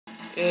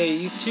Hey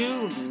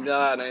YouTube,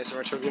 nice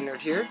retro game nerd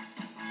here.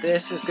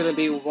 This is gonna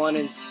be one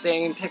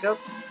insane pickup.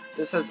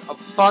 This has a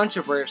bunch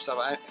of rare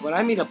stuff. When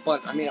I mean a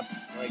bunch, I mean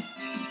like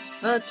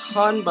not a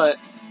ton, but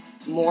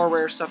more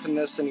rare stuff in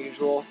this than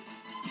usual.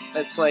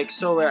 It's like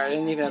so rare. I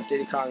didn't even have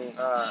Diddy Kong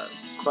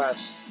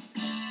Quest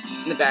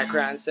in the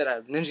background. Instead, I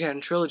have Ninja Gaiden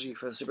Trilogy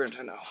for the Super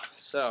Nintendo.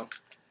 So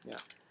yeah,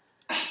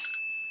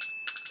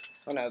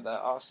 I have the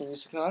awesome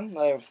music on.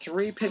 I have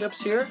 3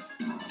 pickups here.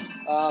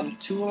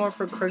 2 of them are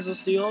for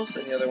Craigslist deals,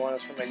 and the other one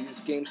is from a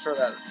used game store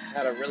that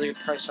had a really good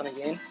price on a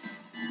game.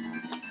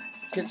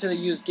 Get to the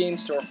used game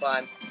store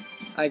fine.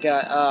 I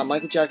got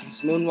Michael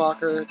Jackson's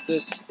Moonwalker.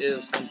 This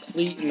is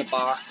complete in the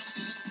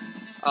box.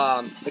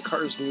 The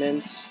card is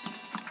mint.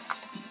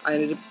 I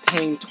ended up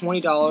paying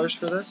 $20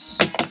 for this.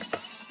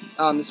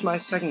 This is my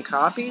second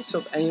copy, so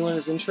if anyone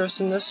is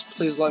interested in this,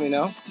 please let me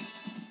know.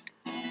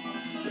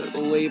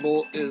 The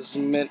label is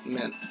mint.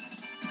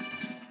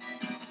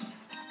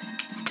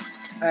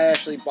 I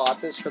actually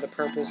bought this for the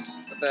purpose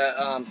that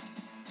I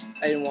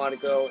didn't want to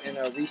go in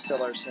a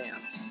reseller's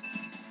hands.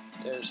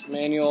 There's the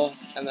manual,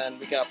 and then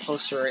we got a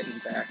poster right in the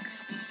back.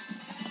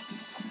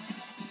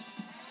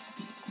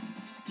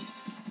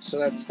 So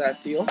that's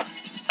that deal.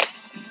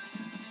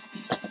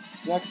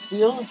 Next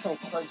deal is from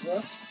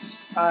Craigslist.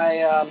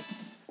 I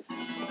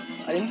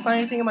didn't find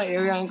anything in my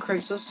area on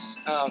Craigslist,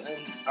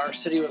 and our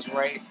city was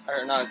right,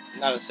 or not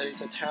a city,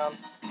 it's a town.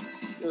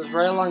 It was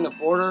right along the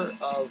border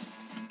of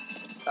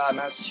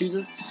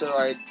Massachusetts, so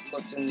I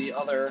looked in the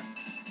other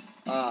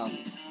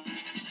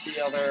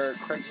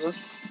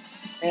Craigslist,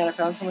 and I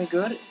found something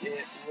good.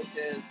 It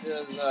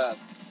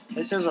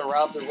says a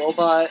Rob the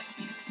Robot,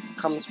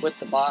 comes with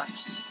the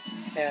box,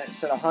 and it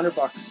said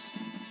 $100,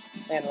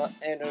 and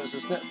it was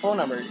this phone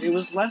number. It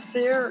was left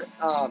there.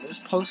 It was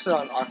posted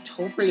on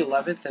October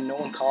 11th, and no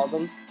one called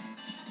them.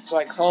 So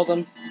I called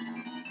them,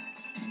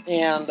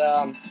 and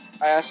I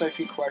asked them a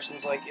few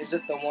questions like, "Is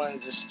it the one?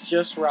 Is this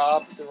just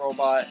Rob the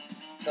Robot?"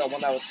 The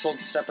one that was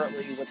sold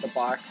separately with the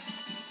box.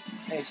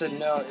 And he said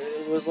no,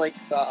 it was like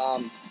the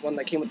one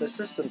that came with the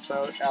system,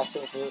 so I asked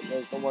if it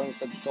was the one with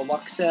the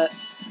deluxe set,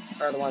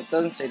 or the one that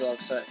doesn't say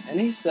deluxe set. And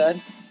he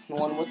said the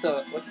one with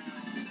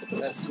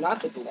that's not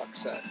the deluxe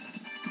set,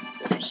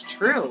 which is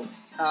true.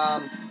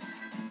 I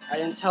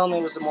didn't tell him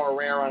it was a more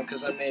rare one,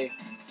 because I may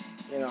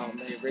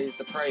raise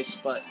the price,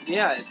 but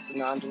yeah, it's a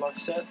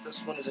non-deluxe set.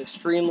 This one is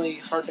extremely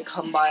hard to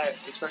come by,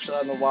 especially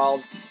out in the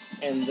wild,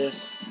 in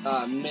this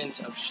mint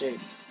of shape.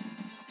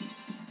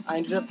 I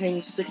ended up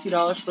paying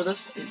 $60 for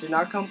this. It did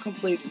not come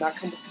complete, did not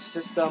come with the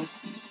system,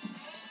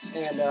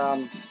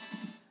 and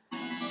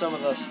some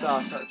of the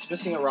stuff. It's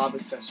missing a Rob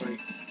accessory,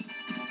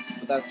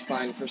 but that's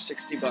fine for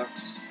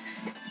 $60.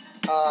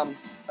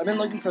 I've been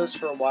looking for this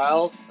for a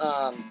while.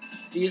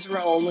 These were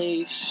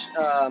only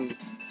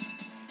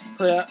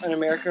put out in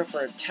America for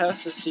a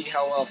test to see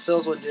how well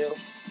sales would do,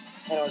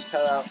 and it was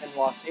put out in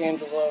Los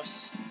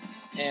Angeles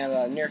and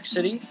New York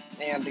City,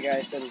 and the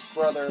guy said his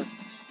brother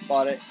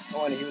bought it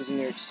when he was in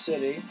New York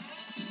City.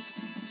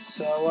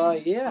 So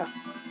yeah,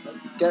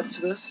 let's get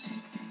to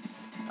this.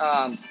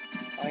 I'm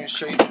gonna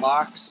show you the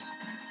box.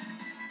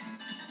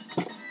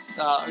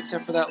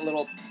 Except for that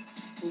little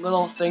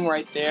thing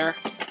right there.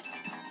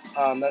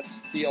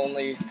 That's the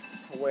only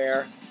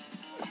wear.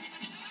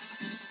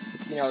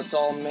 You know, it's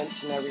all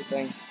mint and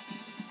everything.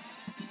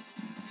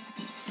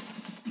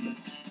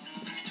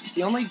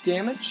 The only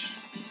damage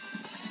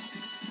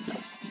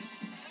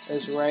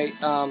is right.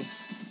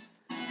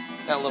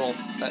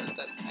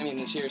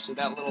 Seriously,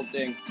 that little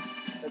ding.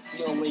 That's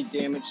the only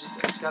damage.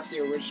 It's got the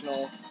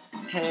original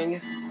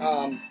hang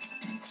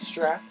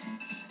strap.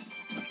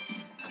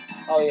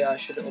 Oh yeah, I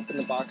should open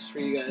the box for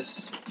you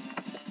guys.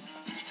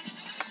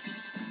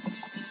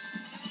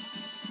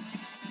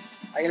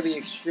 I gotta be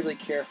extremely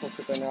careful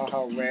because I know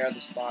how rare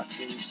this box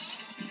is.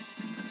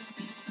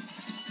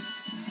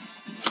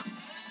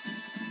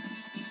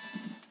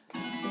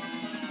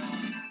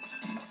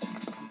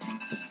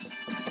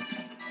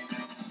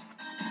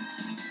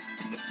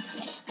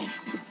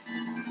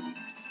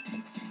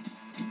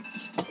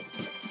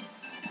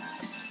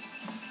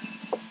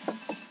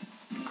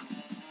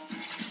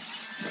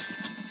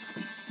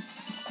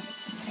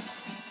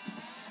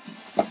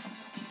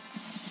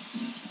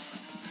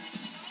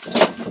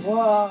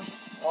 Whoa!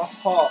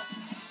 Oh!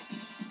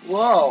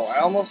 Whoa! I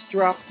almost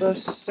dropped the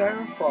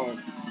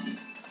styrofoam.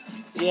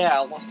 Yeah, I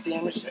almost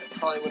damaged it.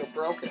 Probably would have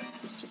broke it.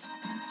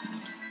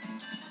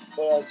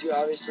 But as you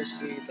obviously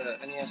see, the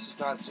NES is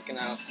not sticking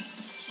out.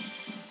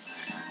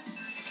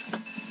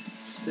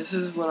 This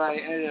is what I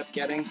ended up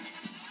getting.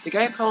 The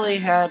guy probably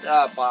had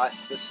bought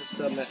the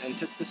system and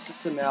took the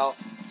system out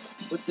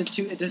with the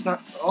two. It does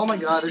not. Oh my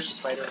God! There's a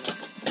spider in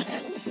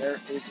it. There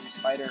is a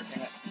spider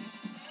in it.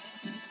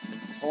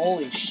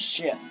 Holy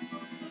shit.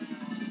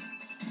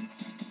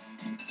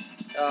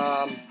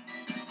 Oh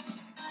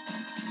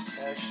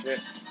shit.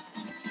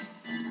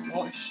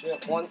 Holy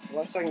shit.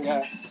 One second,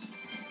 guys.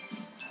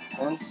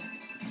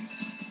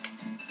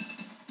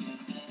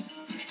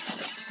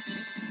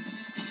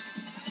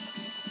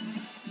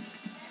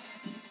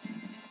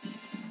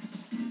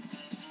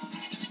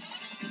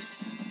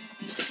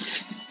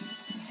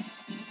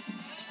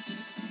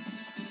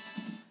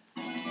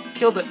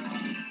 killed it.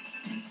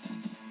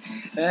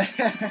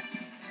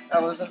 I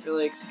wasn't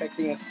really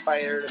expecting a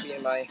spider to be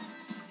in my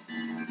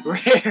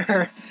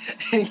rare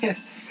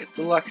yes,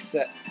 deluxe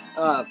set.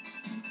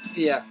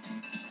 Yeah.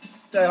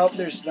 I hope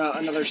there's not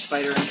another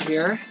spider in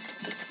here.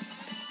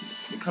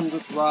 It comes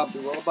with Rob the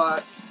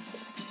robot.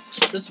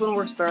 This one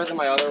works better than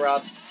my other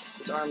Rob.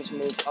 His arms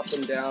move up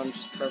and down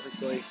just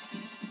perfectly.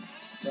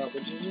 Rob,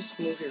 would you just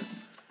move here?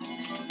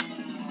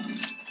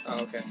 Oh,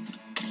 okay.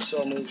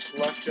 So it moves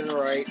left and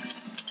right,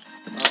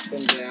 up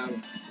and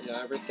down. You know,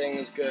 everything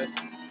is good.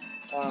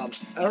 I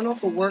don't know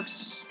if it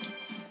works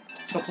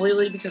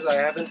completely because I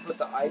haven't put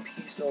the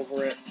eyepiece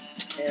over it.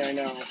 And I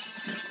know,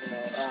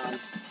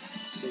 let's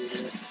see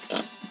here.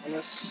 In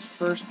this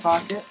first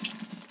pocket,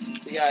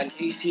 we got an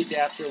AC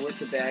adapter with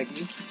the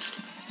baggie.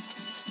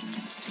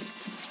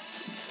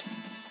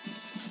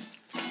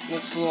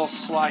 This little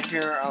slide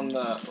here on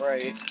the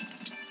right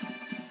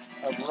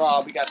of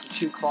Rob, we got the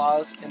 2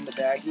 claws in the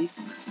baggie.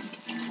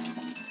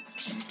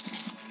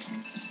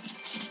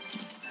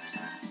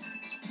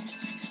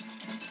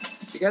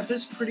 We got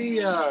this pretty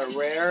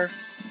rare.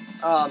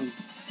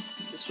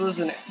 This was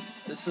a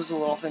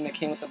little thing that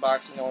came with the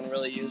box and no one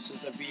really used.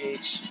 This is a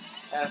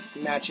VHF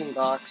matching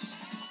box.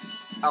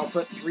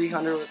 Output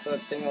 300 with a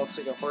thing that looks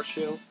like a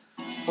horseshoe.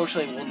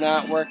 Unfortunately, it will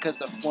not work because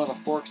one of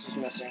the forks is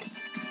missing.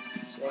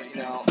 So you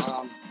know,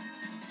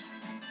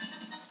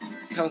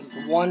 it comes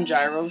with 1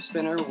 gyro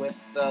spinner with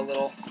the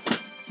little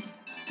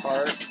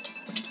part.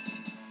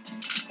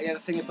 I got the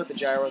thing to put the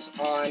gyros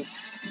on,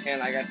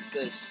 and I got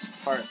this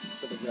part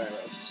for the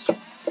gyros.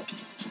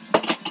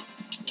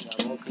 That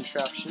little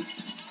contraption.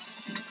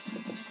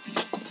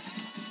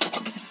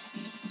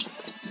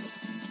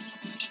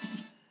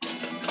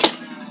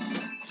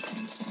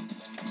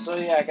 So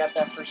yeah, I got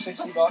that for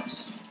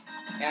 $60,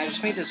 and I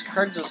just made this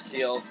Craigslist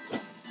deal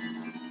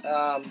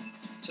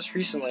just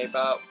recently.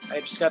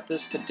 I just got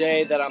this the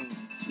day that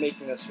I'm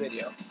making this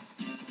video.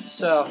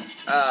 So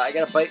I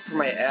got a bite for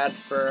my ad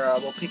for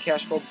Will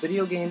Cash World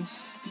video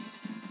games,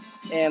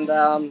 and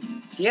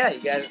yeah,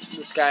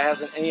 this guy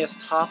has an NES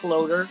top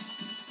loader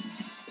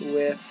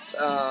with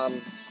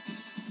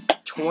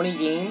 20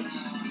 games.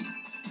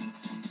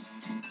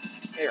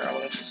 Here, I'm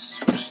gonna just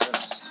switch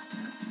this.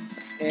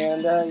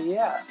 And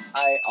yeah,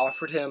 I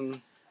offered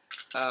him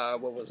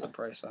what was the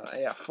price on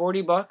it? Yeah,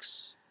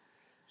 $40.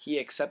 He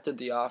accepted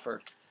the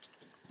offer.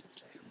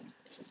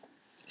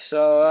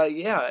 So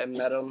yeah, I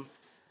met him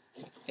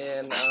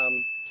in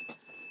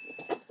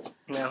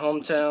my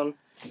hometown,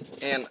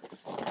 and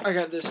I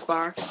got this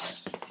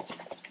box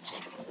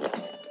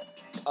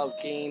of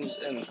games,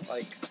 and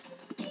like,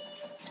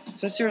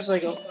 since there's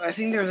like, I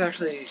think there's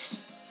actually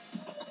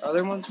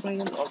other ones 20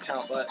 games, I'll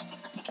count, but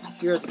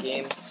here are the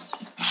games.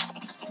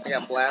 I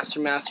got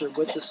Blaster Master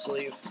with the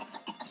sleeve.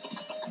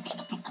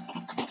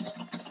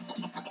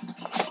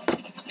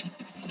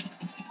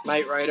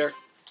 Knight Rider.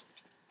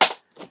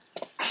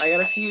 I got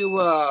a few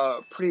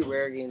pretty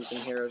rare games in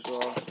here as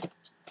well.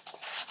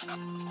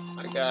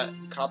 I got a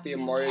copy of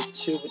Mario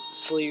 2 with the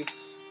sleeve.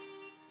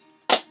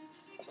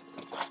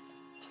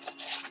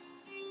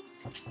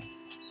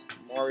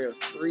 Mario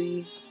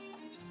 3.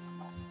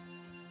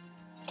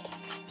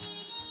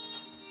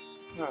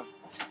 Oh,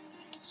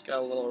 it's got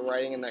a little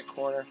writing in that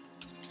corner.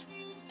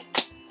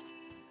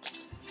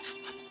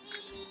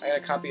 I got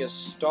a copy of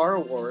Star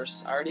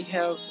Wars. I already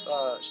have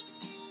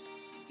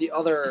the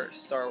other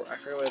I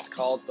forget what it's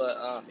called,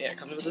 but yeah, it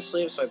comes with the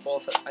sleeve, so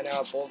I now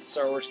have both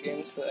Star Wars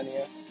games for the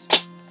NES.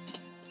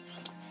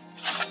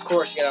 Of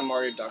course, you gotta have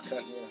Mario Duck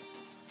Hunt, you know.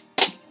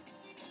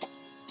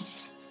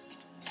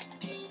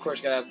 Of course,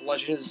 you gotta have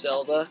Legend of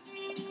Zelda,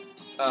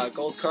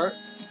 Gold Cart,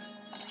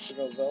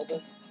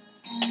 Zelda.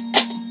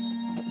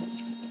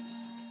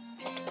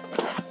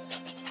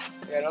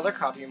 I got another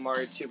copy of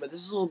Mario 2, but this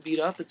is a little beat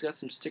up. It's got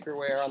some sticker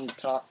wear on the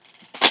top.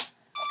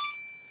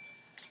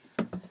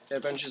 The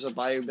Adventures of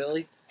Bayou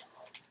Billy.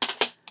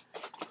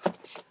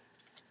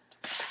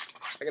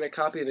 I got a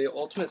copy of the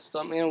Ultimate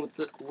Stuntman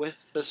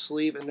with the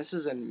sleeve, and this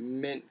is in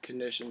mint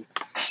condition.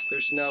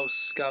 There's no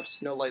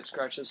scuffs, no light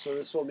scratches, so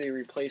this will be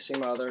replacing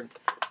my other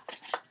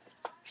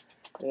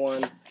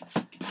one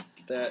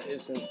that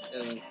isn't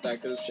in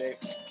that good of shape.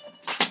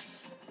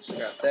 So I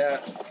got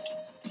that.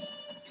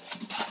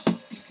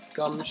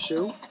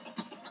 Gumshoe.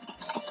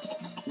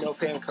 No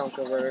Famicom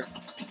converter.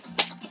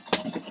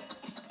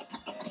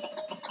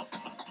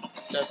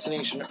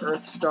 Destination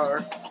Earth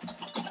Star.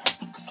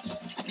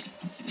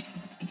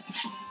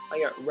 I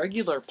got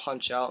regular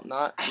Punch-Out,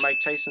 not Mike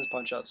Tyson's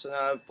Punch-Out, so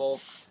now I have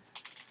both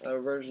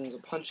versions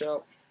of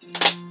Punch-Out.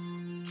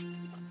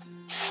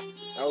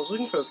 I was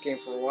looking for this game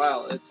for a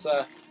while. It's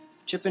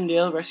Chip and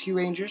Dale Rescue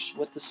Rangers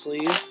with the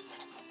sleeve.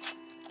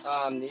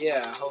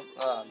 Yeah,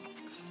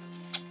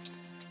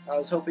 I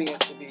was hoping it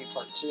to be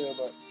part 2,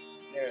 but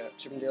yeah,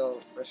 Chip and Dale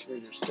Rescue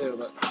Rangers 2,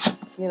 but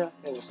you know,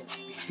 it wasn't.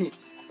 You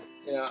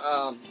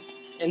know,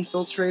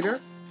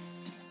 Infiltrator,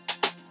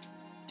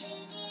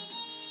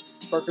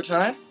 Burger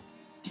Time,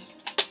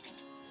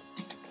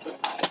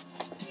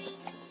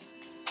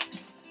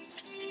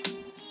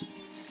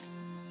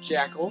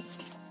 Jackal,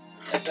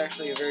 It's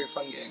actually a very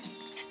fun game.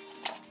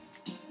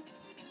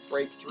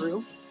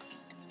 Breakthrough.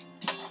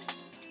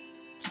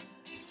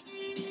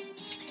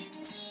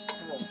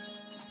 Oh.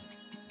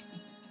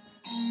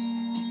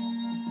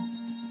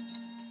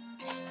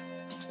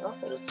 Oh,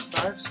 it's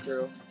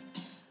 5-screw.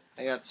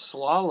 I got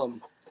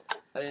slalom.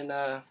 I didn't,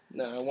 no,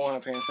 I won't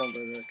have hand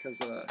converter because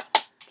the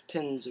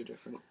pins are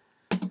different.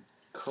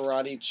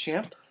 Karate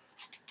Champ.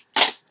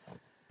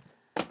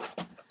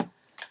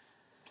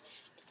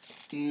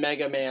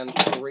 Mega Man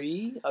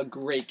 3, a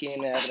great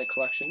game to have in a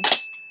collection.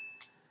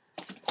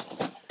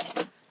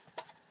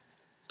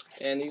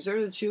 And these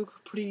are the two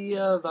pretty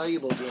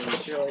valuable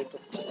games. Here, let me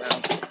put this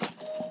down.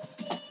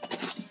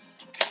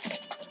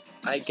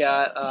 I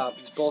got,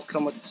 these both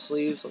come with the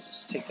sleeves. Let's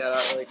just take that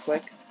out really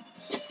quick.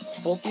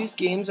 Both these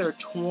games are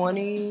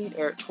 $25,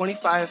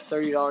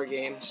 $30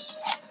 games.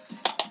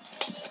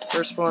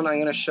 First one I'm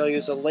going to show you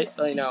is a late,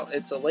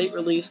 it's a late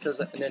release because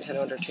of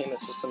Nintendo Entertainment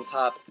System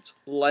top. It's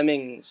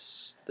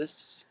Lemmings.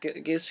 This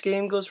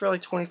game goes for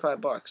like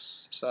 25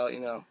 bucks.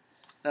 So,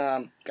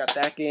 got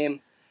that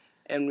game.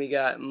 And we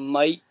got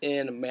Might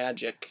and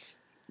Magic.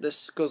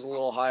 This goes a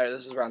little higher.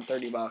 This is around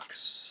 30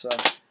 bucks. So,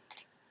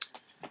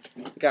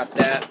 we got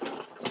that.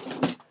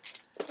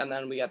 And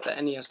then we got the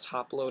NES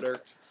top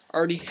loader.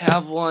 Already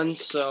have one,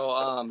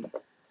 so,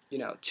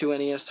 2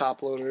 NES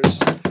top loaders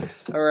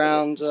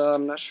around.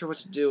 I'm not sure what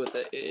to do with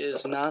it. It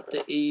is not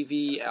the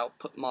AV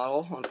output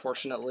model,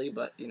 unfortunately,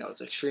 but,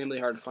 it's extremely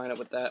hard to find out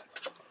with that.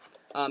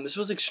 This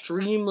was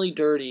extremely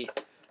dirty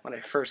when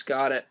I first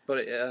got it,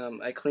 but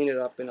I cleaned it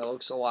up and it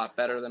looks a lot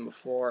better than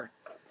before.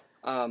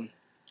 I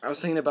was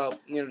thinking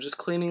about, just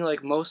cleaning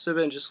like most of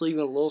it and just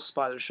leaving a little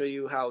spot to show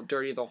you how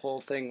dirty the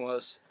whole thing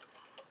was.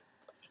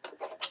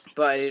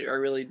 But I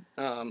really,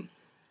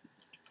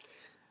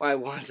 I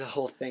wanted the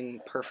whole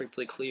thing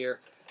perfectly clear.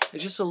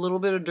 It's just a little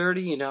bit of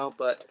dirty,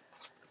 but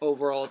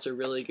overall it's a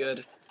really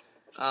good,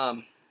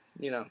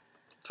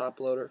 top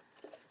loader.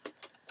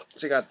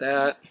 So I got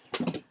that.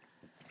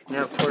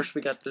 Now, of course,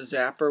 we got the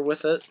zapper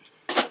with it.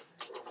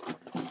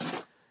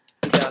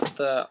 We got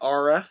the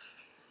RF.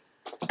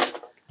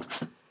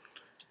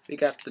 We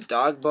got the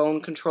dog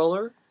bone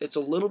controller. It's a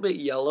little bit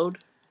yellowed,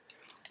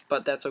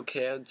 but that's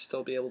okay. I'd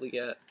still be able to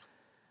get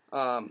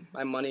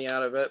my money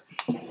out of it.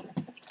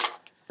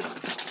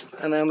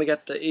 And then we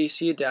got the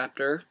AC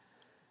adapter.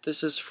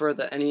 This is for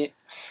the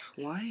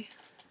why?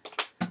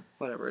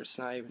 Whatever, it's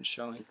not even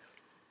showing.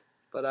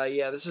 But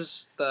yeah, this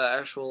is the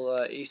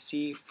actual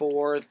AC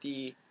for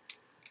the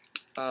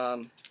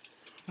oh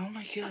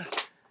my god.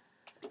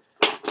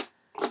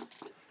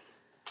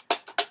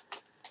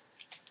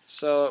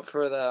 So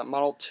for the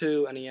Model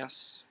 2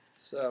 NES.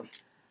 So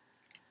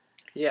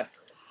yeah.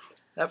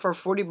 That for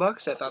 40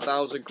 bucks, I thought that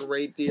was a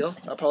great deal.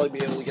 I'll probably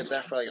be able to get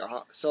that for like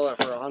sell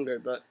that for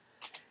 100, but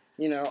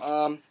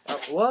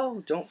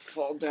whoa, don't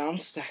fall down,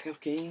 stack of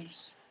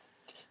games.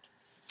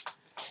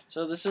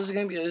 So this is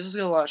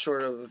a lot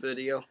shorter of a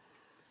video.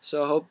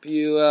 So I hope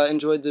you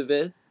enjoyed the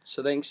vid.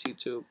 So thanks,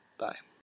 YouTube. Bye.